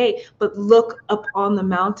say, hey, but look up on the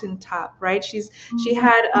mountaintop, right? She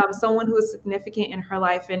had someone who was significant in her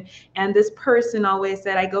life, and this person always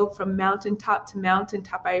said, I go from mountaintop to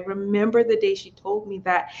mountaintop. I remember the day she told me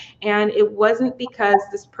that. And it wasn't because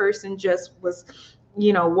this person just was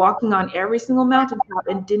walking on every single mountaintop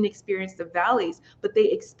and didn't experience the valleys, but they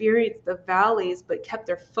experienced the valleys but kept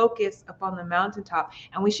their focus upon the mountaintop.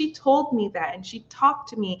 And when she told me that, and she talked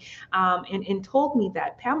to me, and told me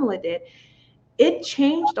that, Pamela did, it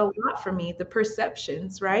changed a lot for me, the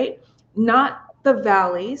perceptions, right? Not the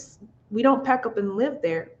valleys. We don't pack up and live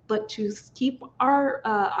there, but to keep our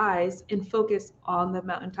eyes and focus on the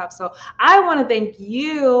mountaintop. So I want to thank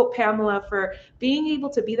you, Pamela, for being able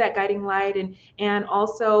to be that guiding light, and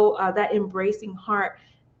also that embracing heart,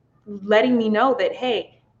 letting me know that,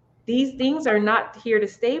 hey, these things are not here to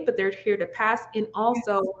stay, but they're here to pass. And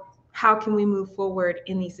also, how can we move forward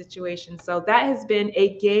in these situations? So that has been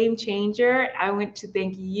a game changer. I want to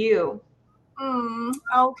thank you.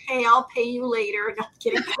 Okay, I'll pay you later. No, I'm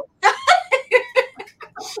kidding.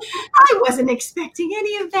 I wasn't expecting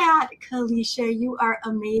any of that. Kelisha, you are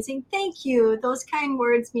amazing. Thank you. Those kind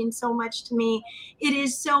words mean so much to me. It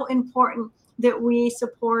is so important that we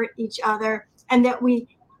support each other and that we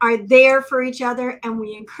are there for each other and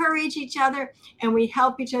we encourage each other and we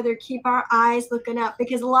help each other keep our eyes looking up,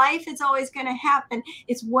 because life is always going to happen.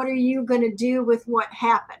 It's what are you going to do with what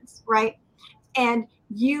happens, right? And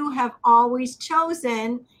you have always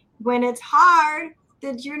chosen, when it's hard,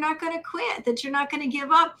 that you're not going to quit, that you're not going to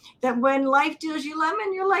give up, that when life deals you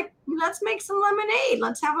lemon, you're like, let's make some lemonade,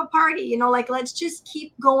 let's have a party, like let's just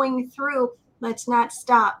keep going through, let's not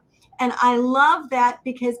stop. And I love that,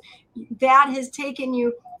 because that has taken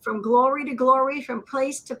you from glory to glory, from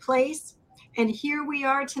place to place. And here we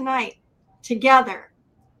are tonight together,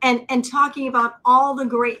 and talking about all the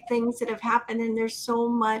great things that have happened, and there's so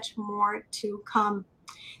much more to come.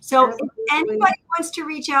 So if Absolutely. anybody wants to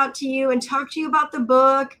reach out to you and talk to you about the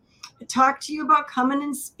book, talk to you about coming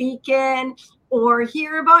and speaking, or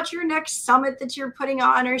hear about your next summit that you're putting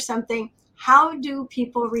on or something, how do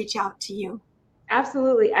people reach out to you?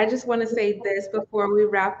 Absolutely. I just want to say this before we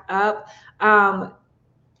wrap up. Um,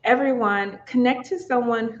 Everyone, connect to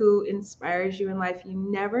someone who inspires you in life. You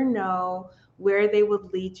never know where they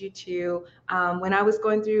would lead you to. When I was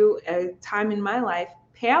going through a time in my life,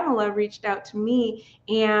 Pamela reached out to me,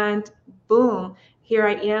 and boom, here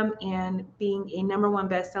I am, and being a number one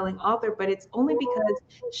best-selling author. But it's only because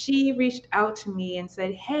she reached out to me and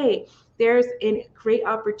said, hey, there's a great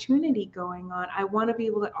opportunity going on. I want to be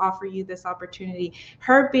able to offer you this opportunity.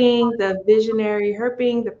 Her being the visionary, her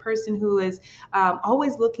being the person who is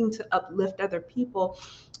always looking to uplift other people,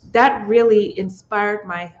 that really inspired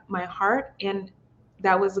my heart, and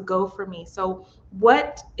that was a go for me. So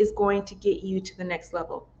what is going to get you to the next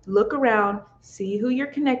level? Look around, see who you're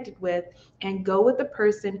connected with, and go with the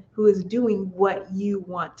person who is doing what you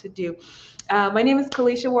want to do. My name is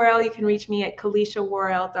Kelisha Worrell. You can reach me at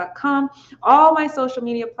KelishaWorrell.com. All my social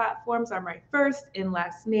media platforms are my first and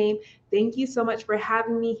last name. Thank you so much for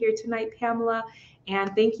having me here tonight, Pamela.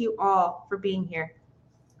 And thank you all for being here.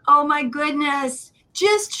 Oh my goodness.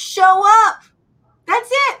 Just show up. That's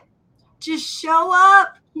it. Just show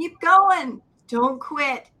up. Keep going. Don't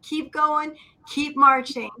quit. Keep going. Keep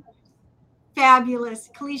marching. Fabulous.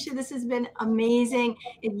 Kelisha, this has been amazing.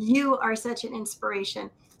 And you are such an inspiration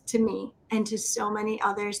to me and to so many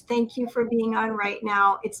others. Thank you for being on right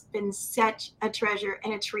now. It's been such a treasure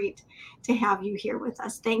and a treat to have you here with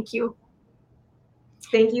us. Thank you.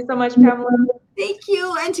 Thank you so much, Pamela. Thank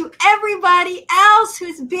you. And to everybody else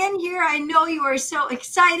who's been here, I know you are so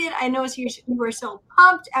excited. I know you are so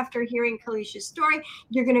pumped after hearing Kelisha's story.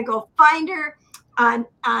 You're going to go find her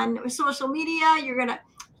on social media. You're going to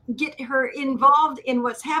get her involved in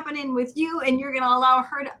what's happening with you, and you're going to allow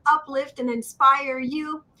her to uplift and inspire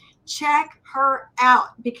you. Check her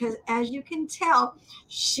out, because as you can tell,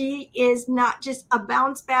 she is not just a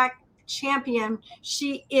bounce back champion.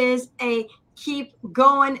 She is a keep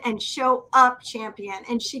going and show up champion,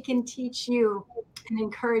 and she can teach you and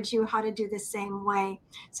encourage you how to do the same way.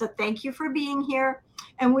 So thank you for being here.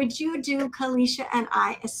 And would you do Kelisha and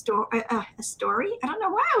I a story? I don't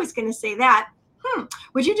know why I was going to say that.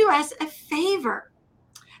 Would you do us a favor?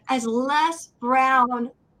 As Les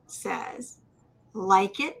Brown says,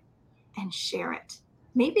 like it and share it.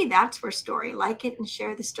 Maybe that's where story, like it and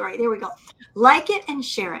share the story. There we go. Like it and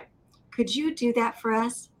share it. Could you do that for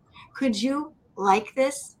us? Could you like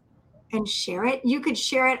this and share it? You could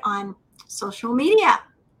share it on social media.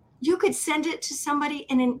 You could send it to somebody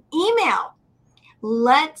in an email.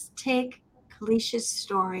 Let's take Kelisha's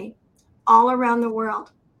story all around the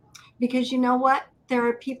world, because you know what? There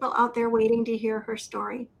are people out there waiting to hear her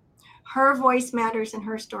story. Her voice matters and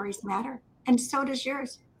her stories matter. And so does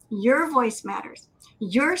yours. Your voice matters.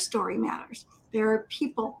 Your story matters. There are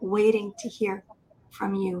people waiting to hear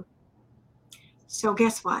from you. So,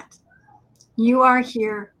 guess what? You are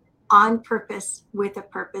here on purpose, with a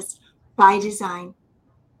purpose, by design,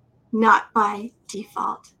 not by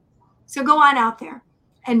default. So, go on out there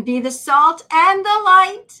and be the salt and the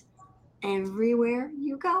light everywhere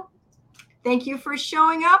you go. Thank you for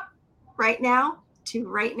showing up right now to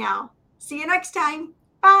right now. See you next time.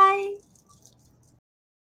 Bye.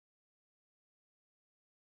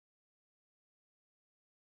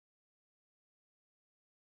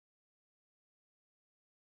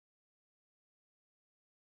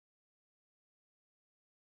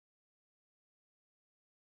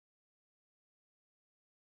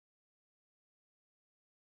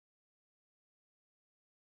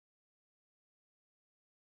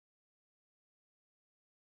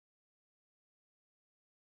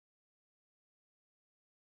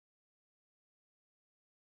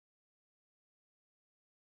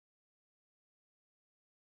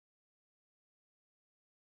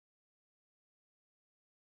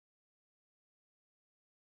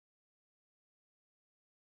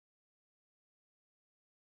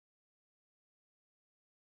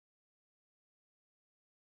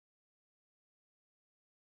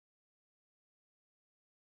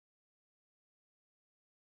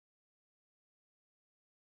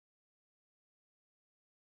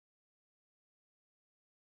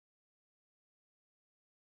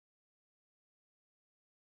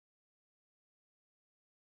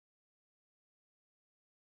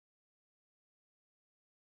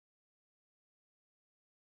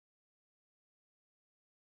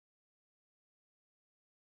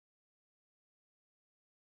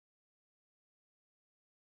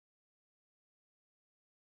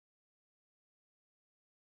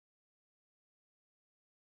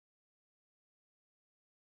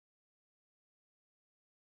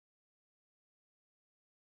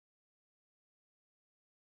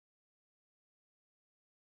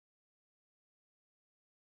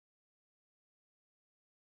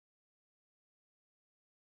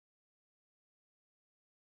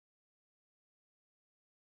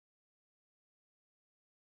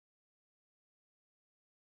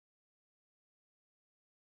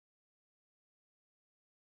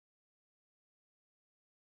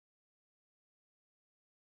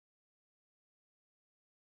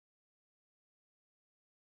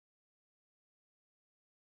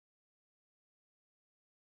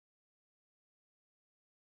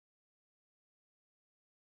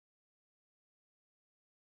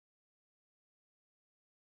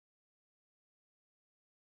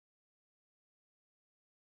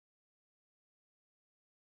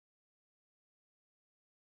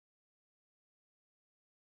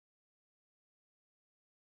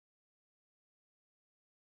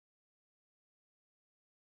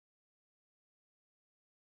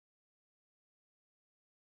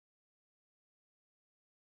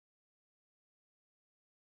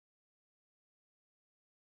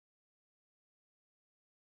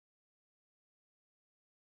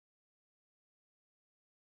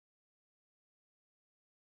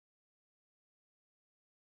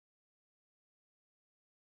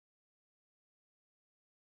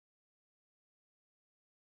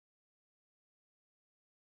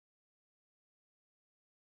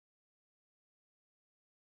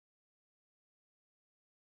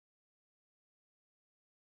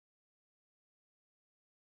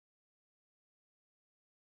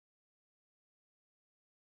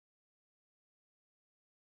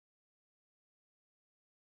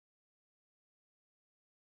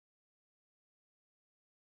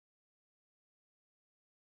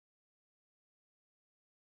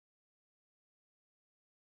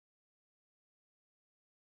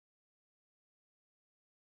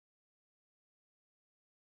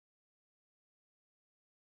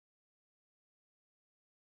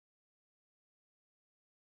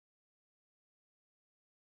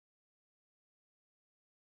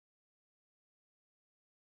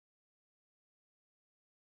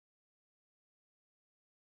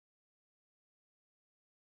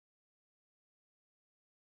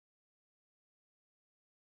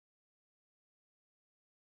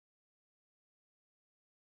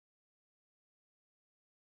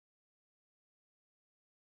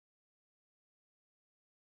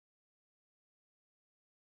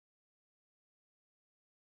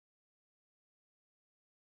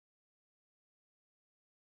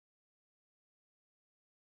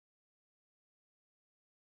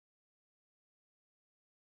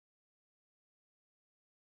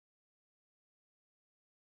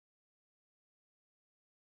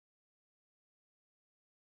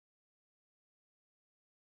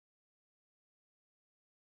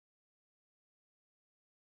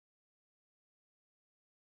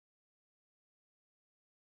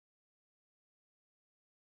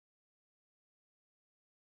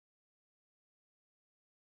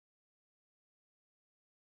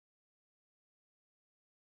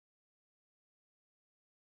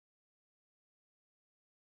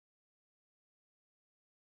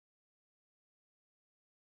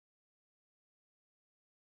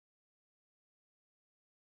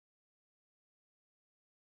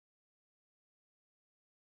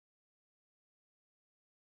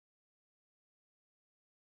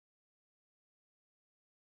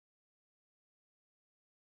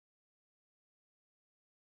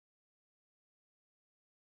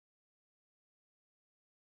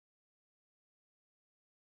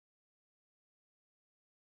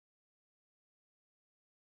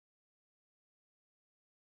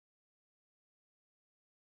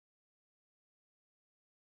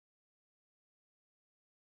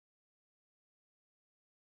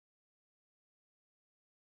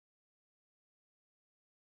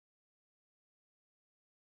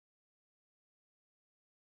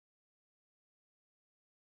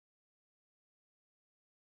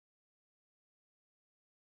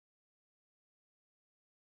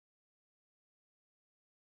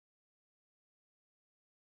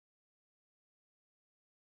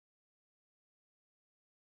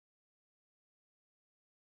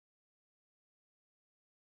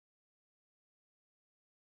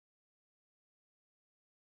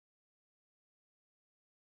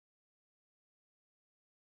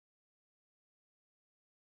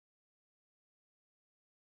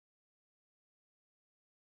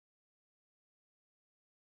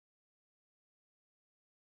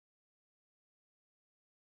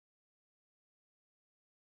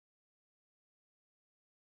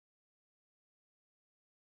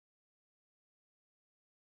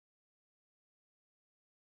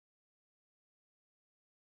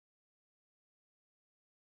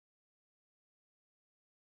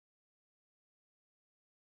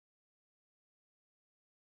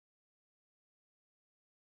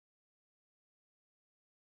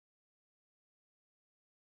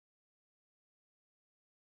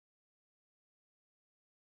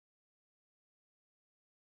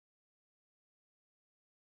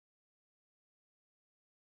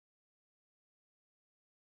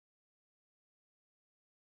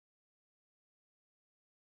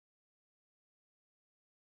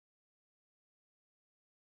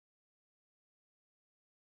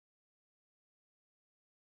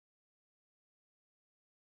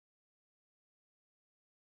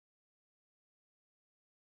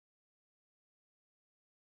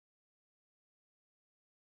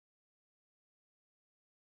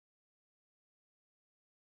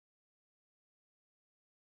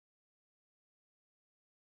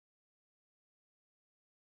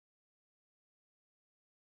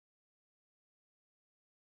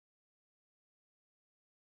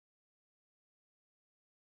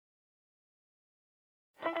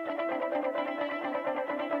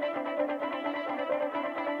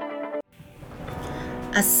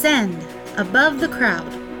 Ascend Above the Crowd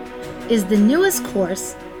is the newest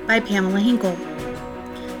course by Pamela Hinkle.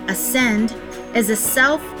 Ascend is a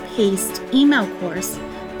self-paced email course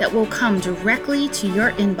that will come directly to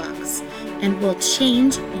your inbox and will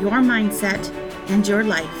change your mindset and your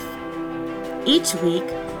life. Each week,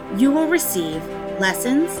 you will receive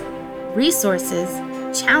lessons, resources,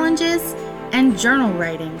 challenges, and journal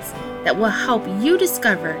writings that will help you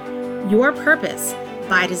discover your purpose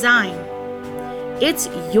by design. It's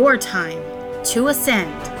your time to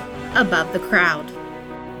ascend above the crowd.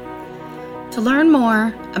 To learn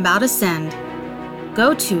more about Ascend,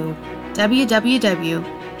 go to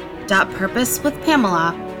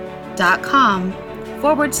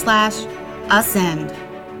www.purposewithpamela.com/ascend.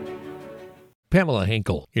 Pamela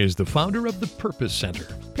Hinkle is the founder of the Purpose Center.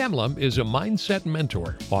 Pamela is a mindset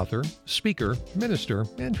mentor, author, speaker, minister,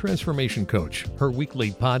 and transformation coach. Her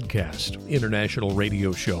weekly podcast, international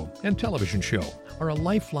radio show, and television show are a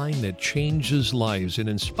lifeline that changes lives and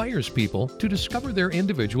inspires people to discover their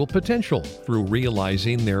individual potential through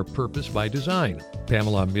realizing their purpose by design.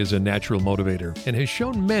 Pamela is a natural motivator and has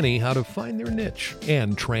shown many how to find their niche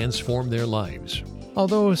and transform their lives.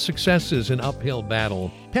 Although success is an uphill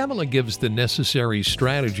battle, Pamela gives the necessary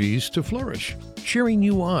strategies to flourish, cheering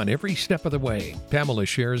you on every step of the way. Pamela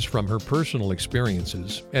shares from her personal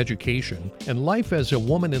experiences, education, and life as a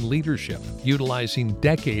woman in leadership, utilizing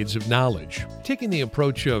decades of knowledge. Taking the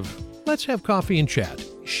approach of, let's have coffee and chat,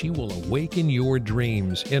 she will awaken your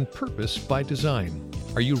dreams and purpose by design.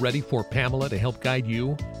 Are you ready for Pamela to help guide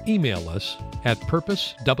you? Email us at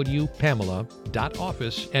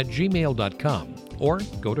purposewpamela.office@gmail.com or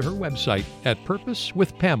go to her website at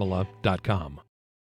purposewithpamela.com.